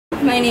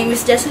My name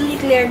is Jecelie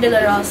De La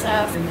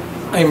Rosa.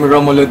 I'm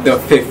Romulo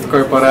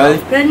Corporal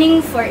V,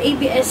 Running for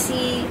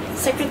ABSC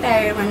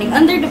Secretary, running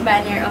under the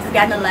banner of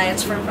Ghana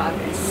Alliance for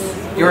Progress.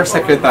 your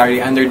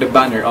secretary under the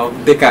banner of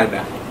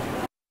DEKADA.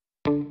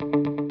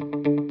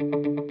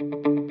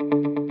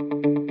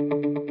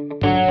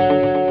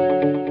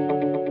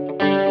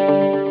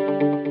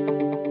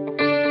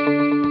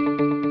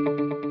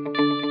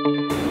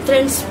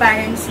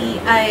 Transparency.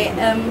 I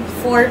am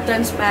for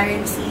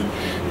transparency.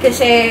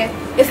 Kasi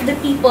because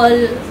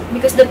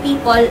the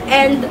people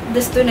and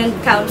the student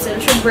council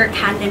should work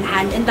hand in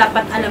hand, and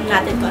dapat alam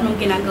natin kung anong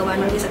ginagawa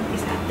ng isa't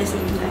isa at the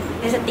same time.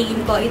 Sa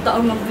tingin ko, ito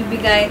ang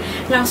magbibigay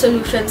ng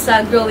solution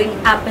sa growing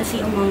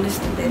apathy among the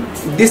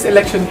students. This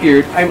election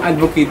period, I'm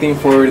advocating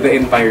for the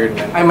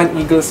environment. I'm an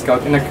Eagle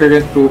Scout and a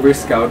current Rover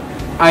Scout.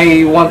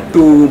 I want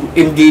to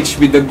engage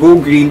with the Go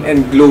Green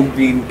and Glow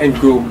Green and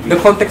Grow Green. The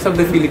context of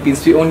the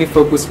Philippines, we only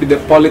focus with the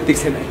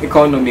politics and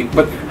economic.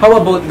 But how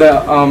about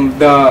the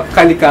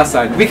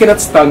kalikasan? We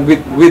cannot stand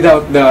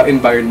without the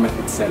environment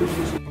itself.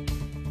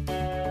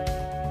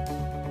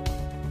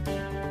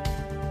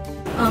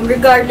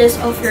 Regardless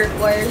of your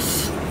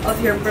course, of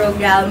your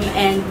program,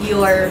 and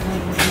your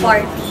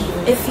party,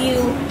 if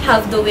you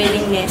have the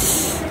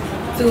willingness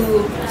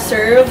to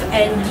serve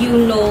and you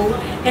know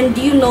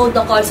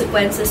the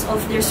consequences of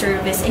your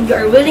service, and you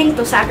are willing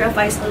to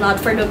sacrifice a lot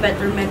for the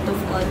betterment of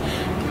all,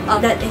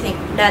 I think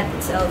that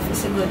itself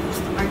is a good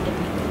start.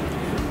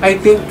 I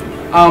think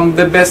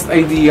the best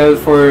ideal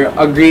for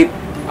a great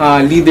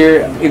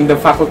leader in the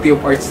Faculty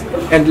of Arts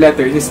and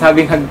Letters is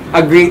having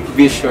a great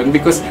vision,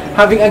 because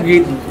having a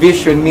great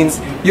vision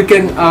means you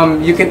can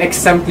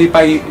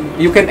exemplify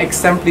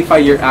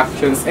your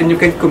actions, and you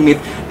can commit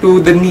to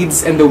the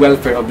needs and the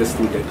welfare of the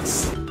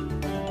students.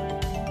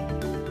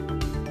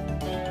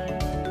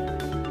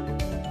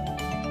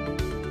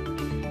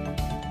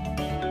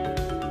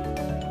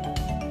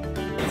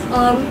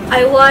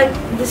 I want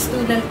the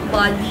student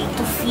body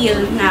to feel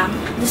na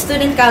the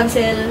student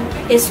council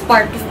is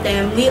part of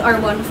them. We are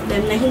one of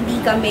them, na hindi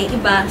kami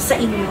iba sa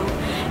inyo.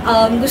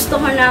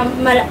 Gusto ko na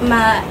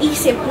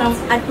maisip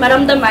at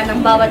maramdaman ng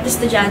bawat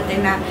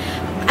estudyante na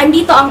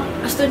andito ang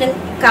student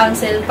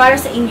council para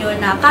sa inyo,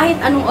 na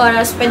kahit anong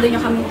oras pwede nyo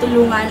kaming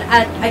tulungan,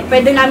 at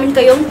pwede namin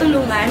kayong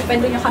tulungan,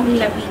 pwede nyo kaming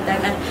lapitan,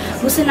 at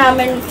gusto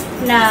namin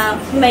na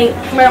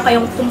meron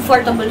kayong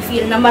comfortable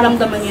feel na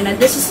maramdaman nyo na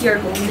this is your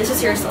home, this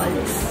is your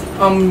solace.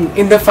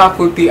 In the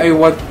faculty, I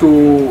want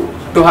to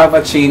have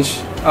a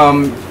change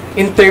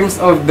in terms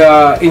of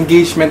the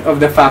engagement of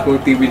the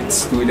faculty with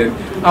students.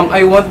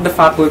 I want the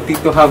faculty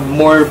to have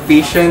more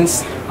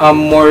patience,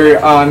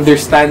 more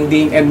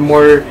understanding, and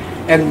more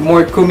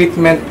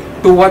commitment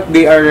to what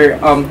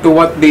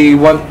they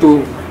want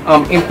to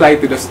imply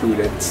to the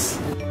students.